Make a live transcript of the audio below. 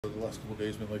The last couple of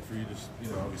days been like for you? Just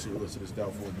obviously you're listed as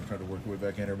doubtful and you're trying to work your way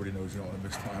back in. Everybody knows you don't want to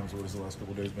miss time. So what has the last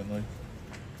couple of days been like?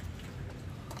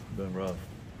 Been rough.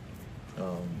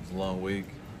 It's a long week.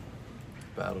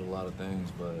 Battled a lot of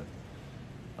things, but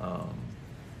I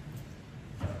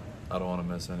don't want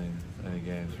to miss any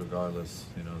games, regardless.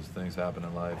 Things happen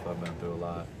in life. I've been through a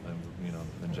lot, and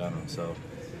in general. So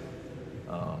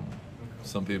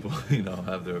some people,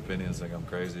 have their opinions, think I'm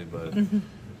crazy, but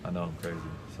I know I'm crazy.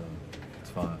 So it's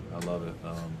fine. I love it.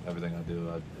 Everything I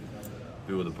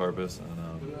do with a purpose, and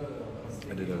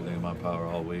I did everything in my power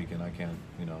all week, and I can't,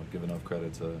 give enough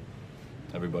credit to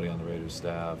everybody on the Raiders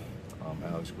staff,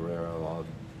 Alex Guerrero,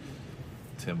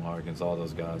 Tim Harkins, all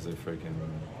those guys. They freaking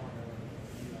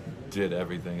did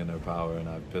everything in their power, and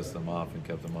I pissed them off and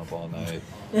kept them up all night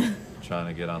trying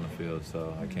to get on the field.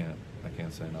 So I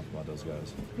can't say enough about those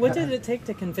guys. What did it take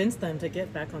to convince them to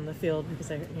get back on the field?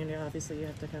 Because obviously you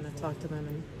have to kind of talk to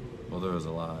them. Well, there was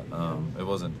a lot. It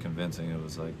wasn't convincing. It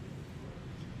was like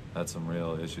had some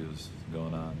real issues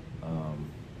going on.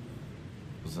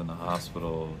 Was in the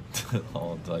hospital,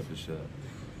 all type of shit.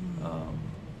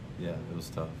 Yeah, it was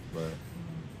tough, but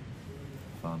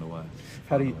found a way.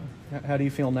 How do you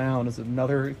feel now? And is it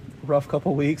another rough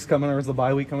couple weeks coming, or is the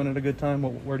bye week coming at a good time?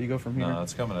 Where do you go from here? No,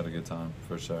 it's coming at a good time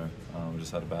for sure. We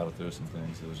just had to battle through some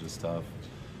things. It was just tough.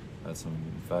 Had some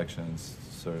infections,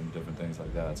 certain different things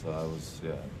like that. So I was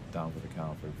down for the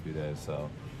count for a few days. So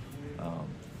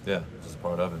just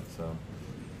part of it. So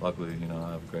luckily,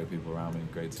 I have great people around me,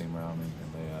 great team around me,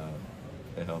 and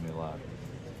they helped me a lot.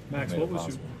 Max,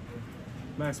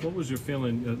 what was your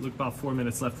feeling? Look, about 4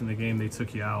 minutes left in the game, they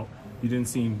took you out. You didn't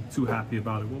seem too happy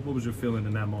about it. What was your feeling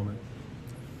in that moment?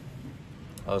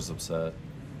 I was upset.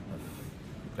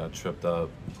 I got tripped up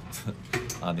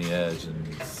on the edge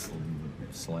and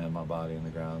slammed my body in the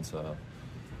ground. So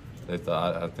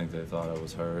I think they thought I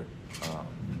was hurt,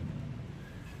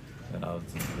 and I was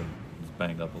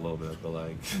banged up a little bit. But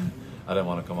I didn't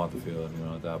want to come off the field.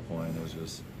 At that point, it was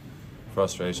just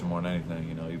frustration more than anything.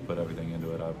 You put everything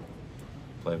into it. I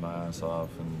played my ass off,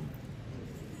 and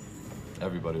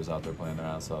everybody was out there playing their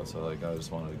ass off. So I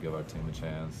just wanted to give our team a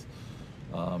chance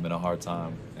in a hard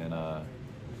time, and I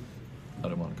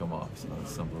didn't want to come off. So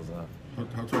it's simple as that.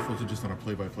 How tough was it just on a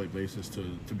play-by-play basis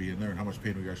to be in there, and how much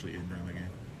pain were you actually in during the game?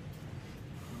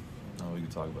 Oh, we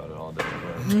could talk about it all day,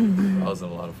 but I was in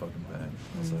a lot of fucking pain.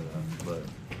 I'll say that. But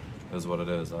it is what it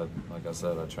is. Like I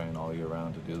said, I train all year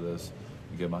round to do this.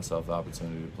 To give myself the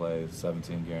opportunity to play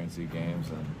 17 guaranteed games,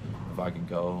 and if I can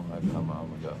go, I'm gonna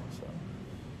go. So.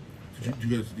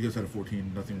 You guys had a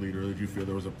 14-0 lead earlier. Did you feel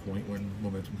there was a point when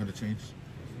momentum kind of changed?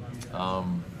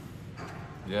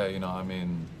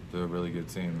 They're a really good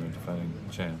team. They're defending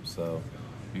champs, so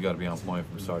you got to be on point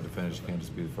from start to finish. You can't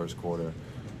just be the first quarter.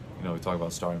 We talk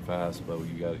about starting fast, but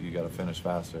you got to finish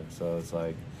faster. So it's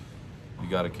like you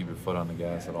got to keep your foot on the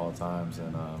gas at all times,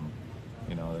 and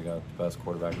they got the best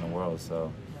quarterback in the world,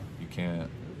 so you can't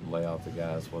lay off the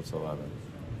gas whatsoever.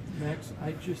 Max,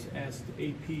 I just asked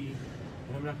AP, and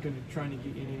I'm not going to try to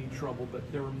get you in any trouble,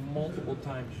 but there were multiple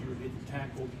times you were getting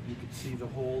tackled. You could see the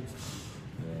holds.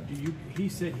 Yeah. He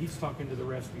said he's talking to the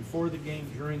refs before the game,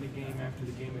 during the game, after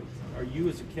the game. Are you,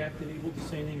 as a captain, able to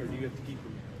say anything, or do you have to keep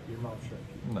your mouth shut?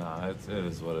 Nah, it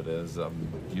is what it is. I'm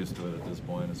used to it at this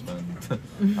point. It's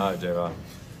been all right, J-Rock.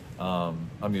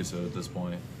 I'm used to it at this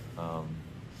point.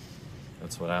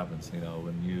 That's what happens.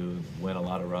 When you win a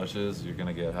lot of rushes, you're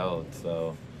gonna get held.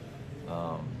 So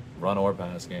run or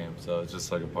pass game. So it's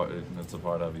just like it's a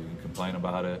part of it. You can complain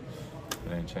about it.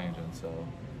 It ain't changing. So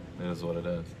it is what it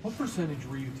is. What percentage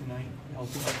were you tonight?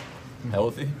 Healthy?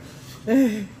 Healthy?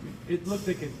 It looked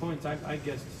like at points, I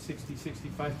guessed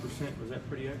 60-65%. Was that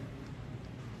pretty accurate?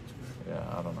 Yeah,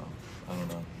 I don't know.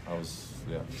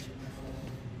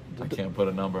 I can't put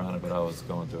a number on it, but I was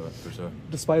going through it for sure.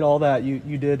 Despite all that,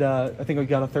 you did, I think we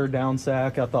got a third down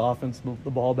sack, got the offense, moved the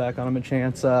ball back on him a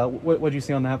chance. What did you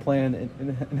see on that play, and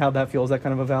how'd that feel? Is that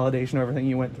kind of a validation of everything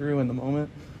you went through in the moment?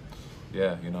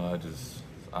 Yeah, I just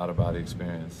out-of-body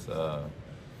experience. I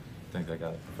think I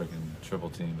got freaking triple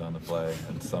teamed on the play,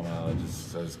 and somehow I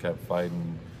just kept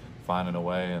fighting, finding a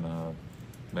way, and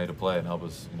made a play and help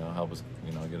us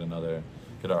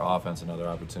get our offense another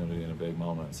opportunity in a big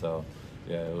moment. So.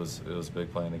 Yeah, it was a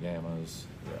big play in the game. It was,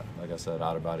 like I said,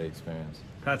 out-of-body experience.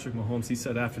 Patrick Mahomes, he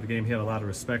said after the game he had a lot of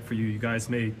respect for you. You guys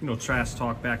made, trash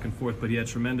talk back and forth, but he had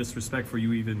tremendous respect for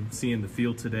you even seeing the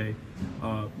field today.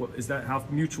 How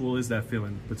mutual is that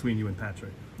feeling between you and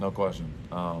Patrick? No question.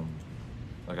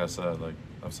 Like I said,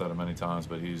 I've said it many times,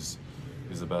 but he's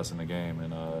the best in the game,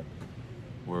 and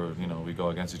we go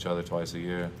against each other twice a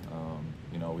year.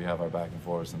 you know, we have our back and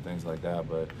forths and things like that.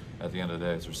 But at the end of the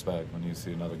day, it's respect. When you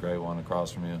see another great one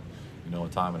across from you, you know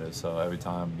what time it is. So every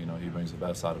time, you know, he brings the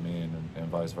best out of me and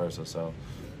vice versa. So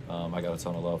I got a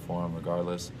ton of love for him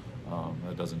regardless.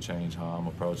 It doesn't change how I'm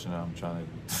approaching it. I'm trying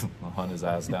to hunt his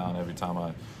ass down every time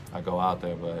I go out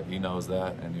there, but he knows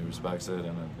that and he respects it,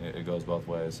 and it goes both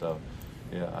ways. So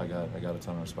yeah, I got a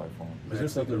ton of respect for him. Was there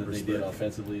something that they did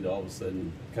offensively to all of a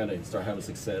sudden kind of start having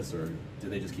success, or did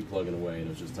they just keep plugging away and it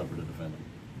was just tougher to defend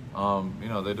them? You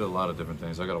know, they did a lot of different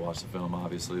things. I got to watch the film,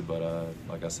 obviously, but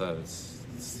like I said, it's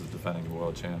the defending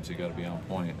world champs. You got to be on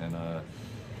point, and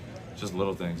just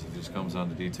little things. It just comes down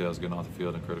to details, getting off the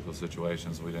field in critical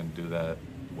situations. We didn't do that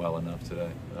well enough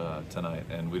tonight,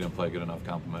 and we didn't play good enough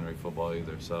complementary football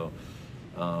either. So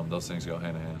those things go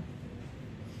hand in hand.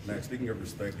 Max, speaking of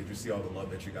respect, did you see all the love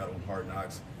that you got on Hard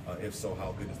Knocks? If so,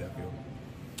 how good does that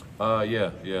feel?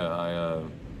 Yeah.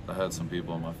 I had some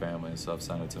people in my family and stuff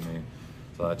send it to me,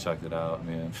 so I checked it out.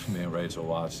 Me and Rachel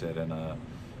watched it, and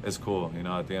it's cool. You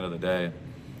know, at the end of the day,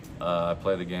 I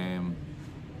play the game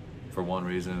for one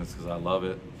reason. It's because I love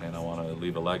it, and I want to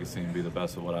leave a legacy and be the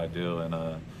best at what I do.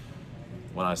 And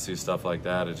when I see stuff like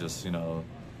that, it just, you know,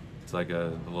 it's like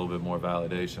a little bit more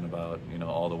validation about, you know,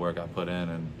 all the work I put in,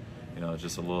 and you know,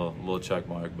 just a little check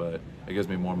mark. But it gives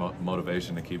me more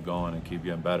motivation to keep going and keep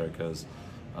getting better, because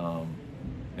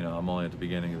you know, I'm only at the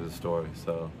beginning of the story.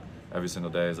 So every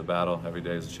single day is a battle, every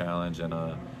day is a challenge, and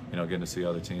you know, getting to see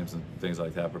other teams and things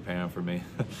like that preparing for me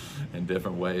in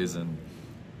different ways, and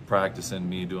practicing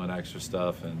me doing extra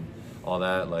stuff and all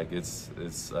that, like it's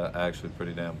actually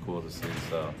pretty damn cool to see.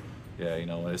 So yeah, you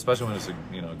know, especially when it's,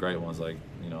 you know, great ones like,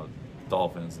 you know,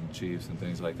 Dolphins and Chiefs and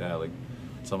things like that, like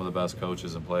some of the best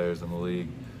coaches and players in the league,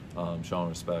 showing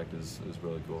respect is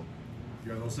really cool.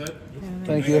 You guys all set?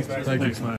 Thank you. Thank you.